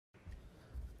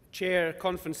Chair,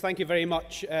 Conference, thank you very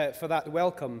much for that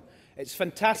welcome. It's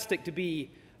fantastic to be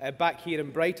back here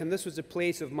in Brighton. This was the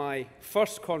place of my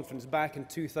first conference back in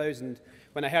 2000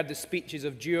 when I heard the speeches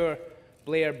of Dewar,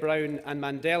 Blair, Brown and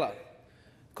Mandela.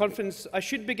 Conference, I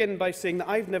should begin by saying that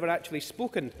I've never actually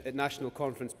spoken at National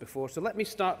Conference before, so let me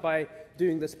start by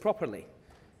doing this properly.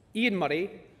 Ian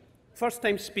Murray,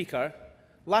 first-time speaker,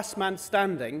 last man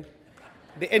standing,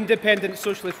 the Independent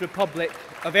Socialist Republic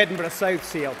of Edinburgh South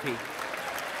CLP.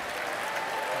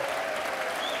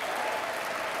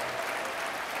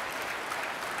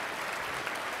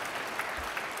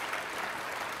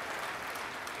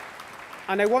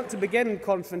 And I want to begin,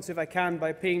 Conference, if I can,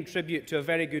 by paying tribute to a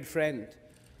very good friend,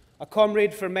 a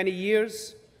comrade for many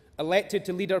years, elected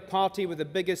to lead our party with the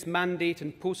biggest mandate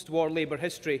in post-war Labour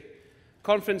history.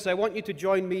 Conference, I want you to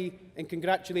join me in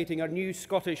congratulating our new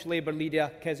Scottish Labour leader,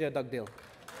 Kezia Dugdale.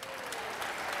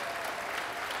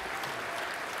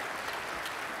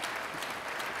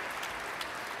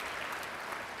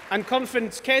 And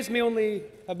Conference, Kez may only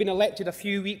have been elected a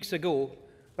few weeks ago,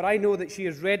 but I know that she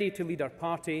is ready to lead our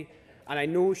party, and I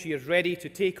know she is ready to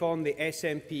take on the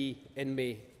SNP in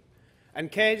May. And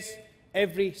Kez,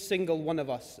 every single one of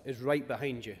us is right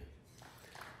behind you.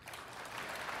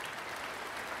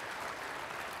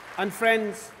 And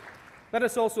friends, let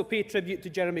us also pay tribute to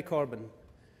Jeremy Corbyn.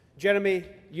 Jeremy,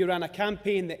 you ran a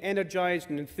campaign that energised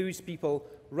and enthused people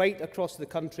right across the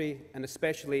country and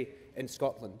especially in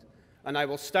Scotland. And I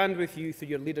will stand with you through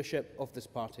your leadership of this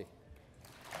party.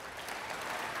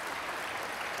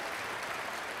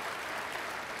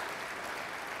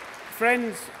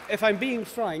 Friends, if I'm being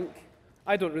frank,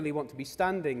 I don't really want to be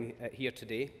standing here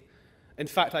today. In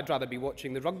fact, I'd rather be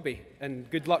watching the rugby, and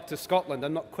good luck to Scotland.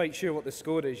 I'm not quite sure what the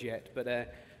score is yet, but I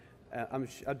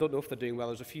don't know if they're doing well.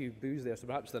 There's a few boos there, so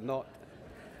perhaps they're not.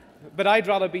 But I'd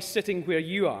rather be sitting where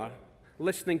you are,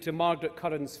 listening to Margaret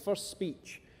Curran's first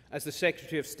speech as the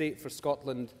Secretary of State for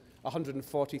Scotland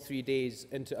 143 days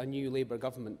into a new Labour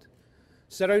government.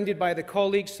 Surrounded by the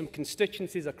colleagues from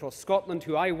constituencies across Scotland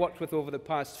who I worked with over the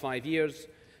past 5 years,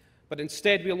 but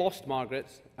instead we lost Margaret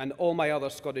and all my other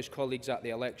Scottish colleagues at the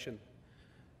election.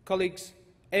 Colleagues,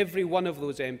 every one of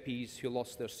those MPs who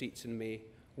lost their seats in May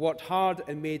worked hard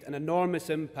and made an enormous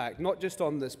impact, not just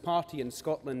on this party in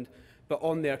Scotland, but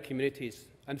on their communities.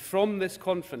 And from this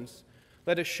conference,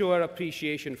 let us show our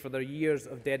appreciation for their years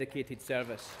of dedicated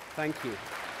service. Thank you.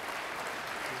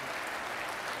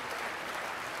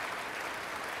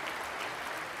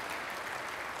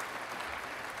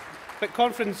 But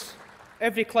Conference,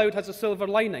 every cloud has a silver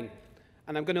lining,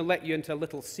 and I'm going to let you into a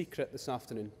little secret this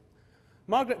afternoon.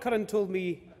 Margaret Curran told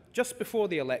me just before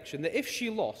the election that if she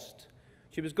lost,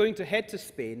 she was going to head to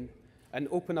Spain and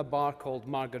open a bar called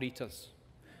Margaritas.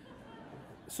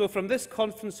 So from this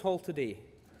conference hall today,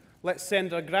 let's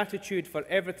send our gratitude for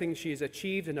everything she has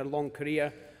achieved in her long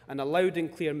career and a loud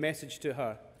and clear message to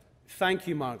her. Thank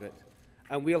you, Margaret,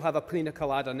 and we'll have a pina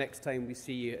colada next time we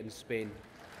see you in Spain.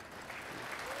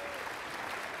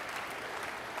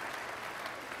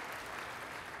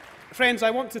 Friends,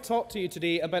 I want to talk to you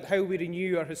today about how we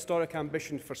renew our historic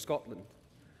ambition for Scotland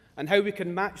and how we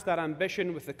can match that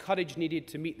ambition with the courage needed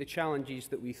to meet the challenges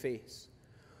that we face.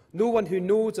 No one who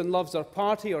knows and loves our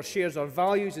party or shares our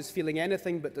values is feeling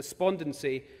anything but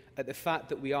despondency at the fact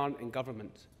that we aren't in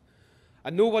government.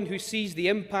 And no one who sees the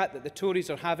impact that the Tories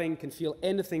are having can feel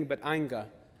anything but anger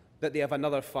that they have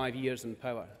another 5 years in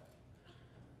power.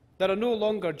 There are no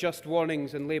longer just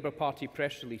warnings in Labour Party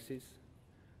press releases.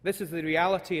 This is the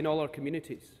reality in all our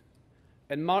communities.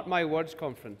 And mark my words,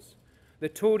 Conference, the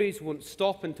Tories won't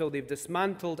stop until they've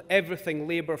dismantled everything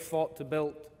Labour fought to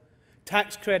build.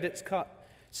 Tax credits cut,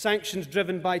 sanctions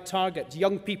driven by targets,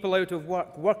 young people out of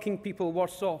work, working people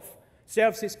worse off,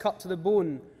 services cut to the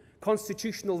bone,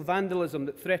 constitutional vandalism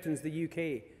that threatens the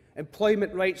UK,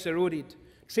 employment rights eroded,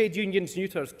 trade unions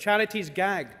neutered, charities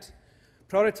gagged,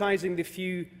 prioritising the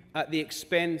few at the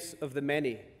expense of the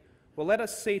many. Well, let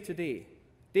us say today,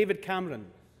 David Cameron,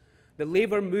 the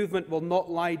Labour movement will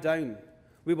not lie down.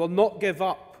 We will not give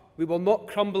up. We will not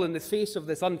crumble in the face of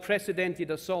this unprecedented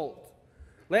assault.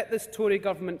 Let this Tory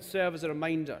government serve as a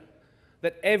reminder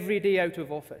that every day out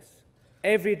of office,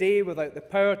 every day without the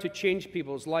power to change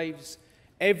people's lives,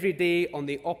 every day on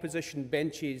the opposition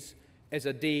benches is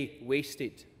a day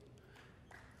wasted.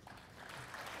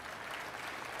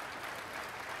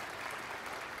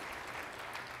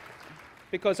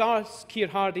 Because as Keir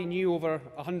Hardie knew over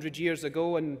 100 years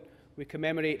ago, and we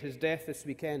commemorate his death this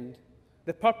weekend,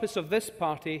 the purpose of this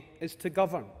party is to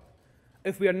govern.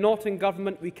 If we are not in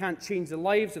government, we can't change the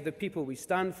lives of the people we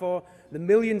stand for, the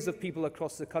millions of people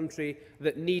across the country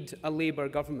that need a Labour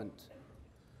government.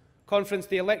 Conference,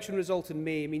 the election result in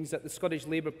May means that the Scottish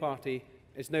Labour Party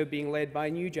is now being led by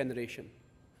a new generation.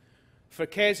 For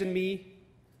Kes and me,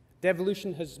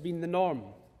 devolution has been the norm.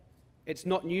 It's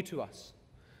not new to us.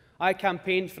 I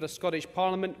campaigned for a Scottish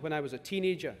Parliament when I was a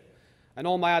teenager, and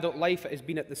all my adult life it has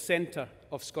been at the centre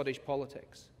of Scottish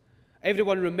politics.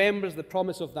 Everyone remembers the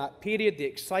promise of that period, the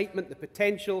excitement, the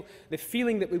potential, the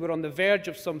feeling that we were on the verge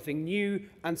of something new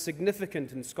and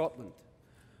significant in Scotland.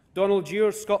 Donald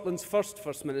Dewar, Scotland's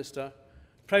First Minister,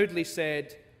 proudly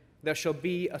said, "There shall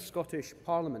be a Scottish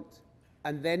Parliament,"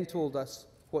 and then told us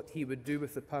what he would do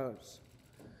with the powers.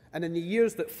 And in the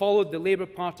years that followed, the Labour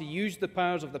Party used the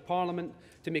powers of the Parliament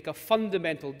to make a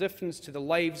fundamental difference to the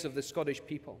lives of the Scottish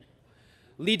people,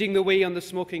 leading the way on the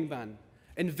smoking ban,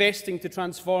 investing to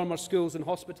transform our schools and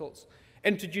hospitals,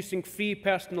 introducing free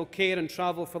personal care and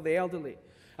travel for the elderly,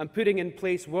 and putting in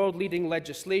place world-leading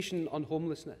legislation on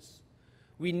homelessness.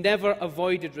 We never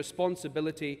avoided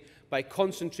responsibility by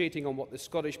concentrating on what the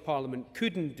Scottish Parliament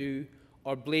couldn't do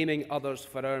or blaming others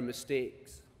for our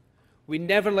mistakes. We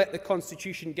never let the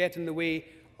Constitution get in the way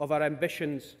of our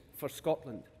ambitions for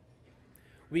Scotland.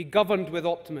 We governed with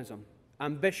optimism,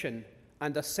 ambition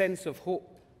and a sense of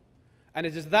hope. And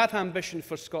it is that ambition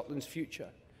for Scotland's future,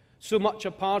 so much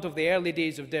a part of the early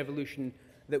days of devolution,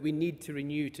 that we need to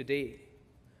renew today.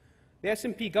 The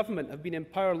SNP government have been in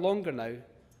power longer now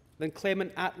than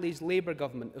Clement Attlee's Labour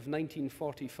government of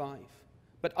 1945.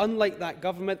 But unlike that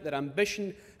government, their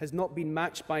ambition has not been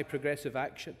matched by progressive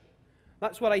action.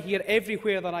 That's what I hear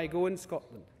everywhere that I go in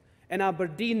Scotland. In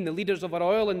Aberdeen, the leaders of our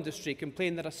oil industry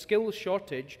complain that a skills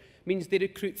shortage means they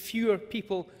recruit fewer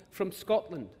people from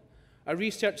Scotland. A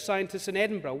research scientist in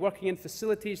Edinburgh, working in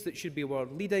facilities that should be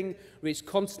world-leading, raised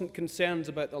constant concerns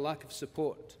about the lack of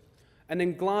support. And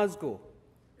in Glasgow,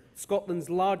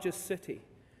 Scotland's largest city,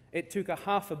 it took a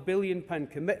 £500 million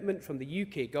commitment from the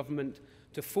UK government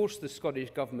to force the Scottish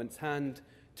government's hand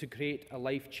to create a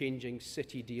life-changing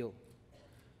city deal.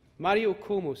 Mario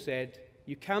Cuomo said,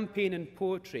 "You campaign in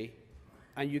poetry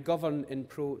and you govern in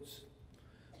prose."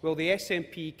 Well, the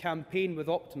SNP campaign with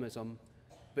optimism,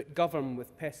 but govern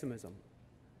with pessimism.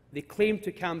 They claim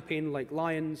to campaign like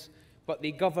lions, but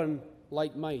they govern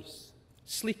like mice.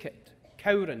 Sleekit,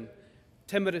 cowrin,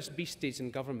 timorous beasties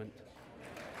in government.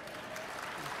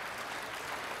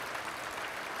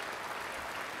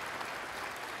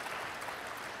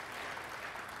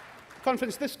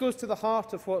 Conference, this goes to the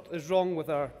heart of what is wrong with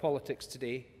our politics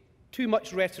today. Too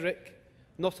much rhetoric,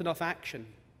 not enough action.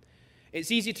 It's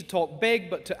easy to talk big,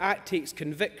 but to act takes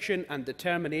conviction and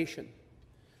determination.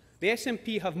 The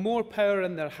SNP have more power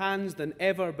in their hands than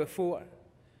ever before.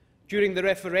 During the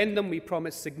referendum, we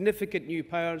promised significant new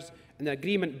powers, an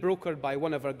agreement brokered by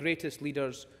one of our greatest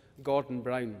leaders, Gordon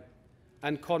Brown.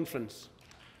 And Conference,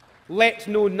 let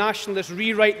no nationalist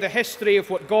rewrite the history of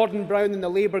what Gordon Brown and the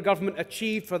Labour government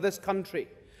achieved for this country,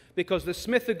 because the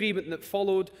Smith Agreement that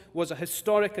followed was a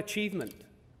historic achievement.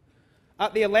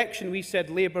 At the election, we said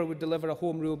Labour would deliver a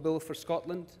Home Rule Bill for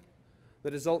Scotland.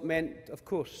 The result meant, of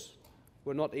course,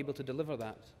 we're not able to deliver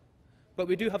that. But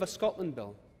we do have a Scotland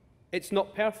Bill. It's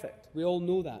not perfect, we all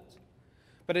know that.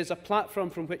 But it's a platform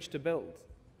from which to build.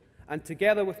 And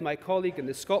together with my colleague in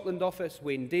the Scotland office,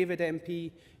 Wayne David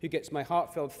MP, who gets my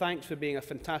heartfelt thanks for being a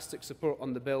fantastic support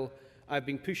on the bill, I've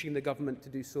been pushing the government to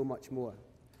do so much more.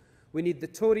 We need the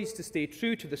Tories to stay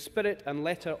true to the spirit and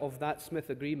letter of that Smith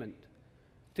Agreement,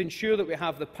 to ensure that we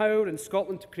have the power in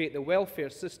Scotland to create the welfare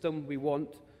system we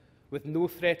want, with no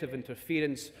threat of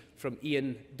interference from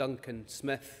Ian Duncan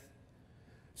Smith.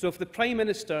 So if the Prime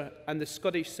Minister and the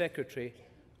Scottish Secretary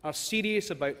are serious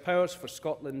about powers for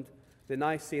Scotland, then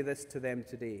I say this to them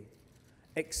today: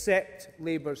 accept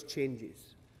Labour's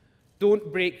changes.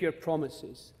 Don't break your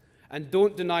promises, and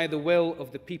don't deny the will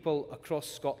of the people across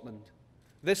Scotland.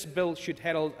 This bill should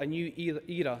herald a new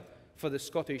era for the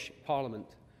Scottish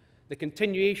Parliament, the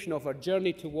continuation of our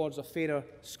journey towards a fairer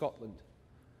Scotland.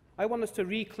 I want us to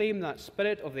reclaim that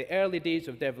spirit of the early days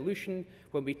of devolution,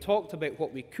 when we talked about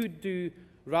what we could do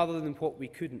rather than what we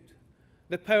couldn't.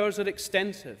 The powers are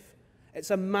extensive.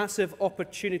 It's a massive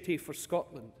opportunity for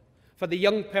Scotland, for the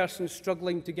young person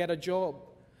struggling to get a job,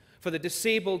 for the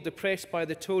disabled depressed by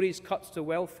the Tories' cuts to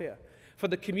welfare, for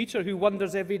the commuter who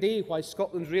wonders every day why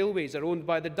Scotland's railways are owned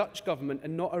by the Dutch government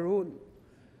and not our own.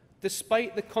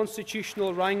 Despite the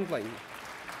constitutional wrangling,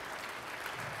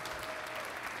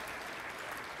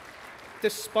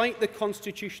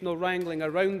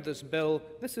 around this bill,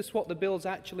 this is what the bill is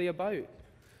actually about: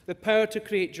 the power to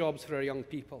create jobs for our young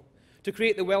people, to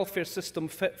create the welfare system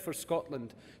fit for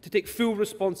Scotland, to take full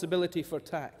responsibility for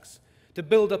tax, to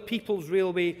build a people's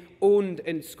railway owned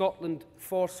in Scotland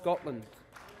for Scotland.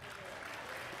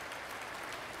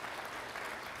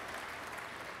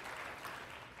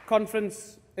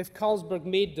 Conference, if Carlsberg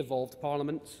made devolved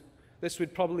parliaments, this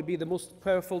would probably be the most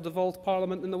powerful devolved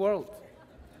parliament in the world.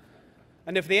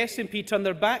 And if the SNP turn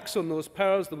their backs on those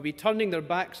powers, they will be turning their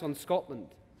backs on Scotland.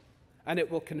 And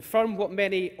it will confirm what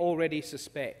many already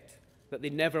suspect, that they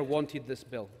never wanted this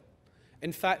bill.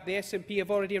 In fact, the SNP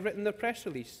have already written their press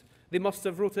release. They must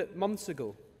have wrote it months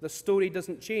ago. The story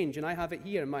doesn't change, and I have it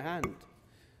here in my hand.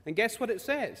 And guess what it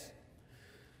says?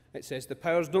 It says the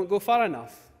powers don't go far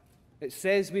enough. It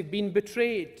says we've been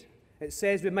betrayed. It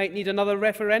says we might need another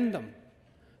referendum.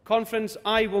 Conference,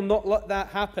 I will not let that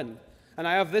happen. And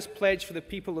I have this pledge for the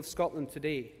people of Scotland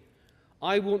today.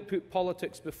 I won't put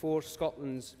politics before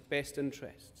Scotland's best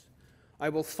interests. I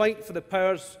will fight for the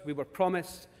powers we were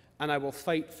promised, and I will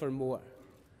fight for more.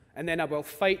 And then I will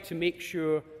fight to make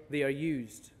sure they are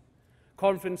used.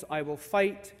 Conference, I will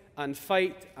fight and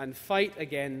fight and fight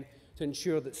again to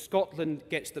ensure that Scotland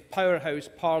gets the powerhouse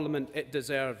parliament it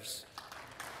deserves.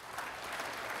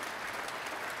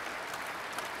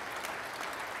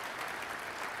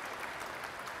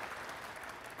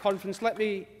 Conference, let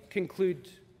me conclude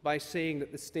by saying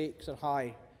that the stakes are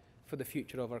high for the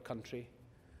future of our country.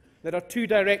 There are two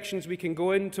directions we can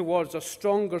go in: towards a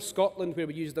stronger Scotland where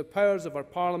we use the powers of our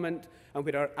Parliament and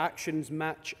where our actions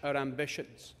match our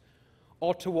ambitions,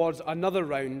 or towards another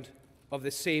round of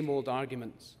the same old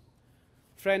arguments.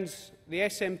 Friends, the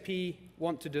SNP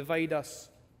want to divide us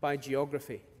by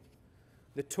geography.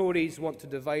 The Tories want to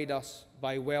divide us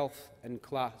by wealth and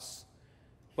class.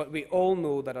 But we all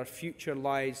know that our future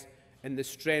lies in the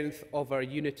strength of our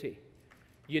unity.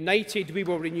 United, we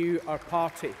will renew our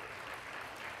party.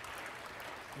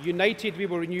 United, we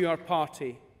will renew our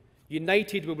party.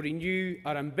 United, we will renew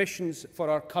our ambitions for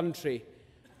our country.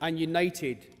 And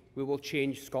united, we will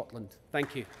change Scotland.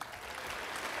 Thank you.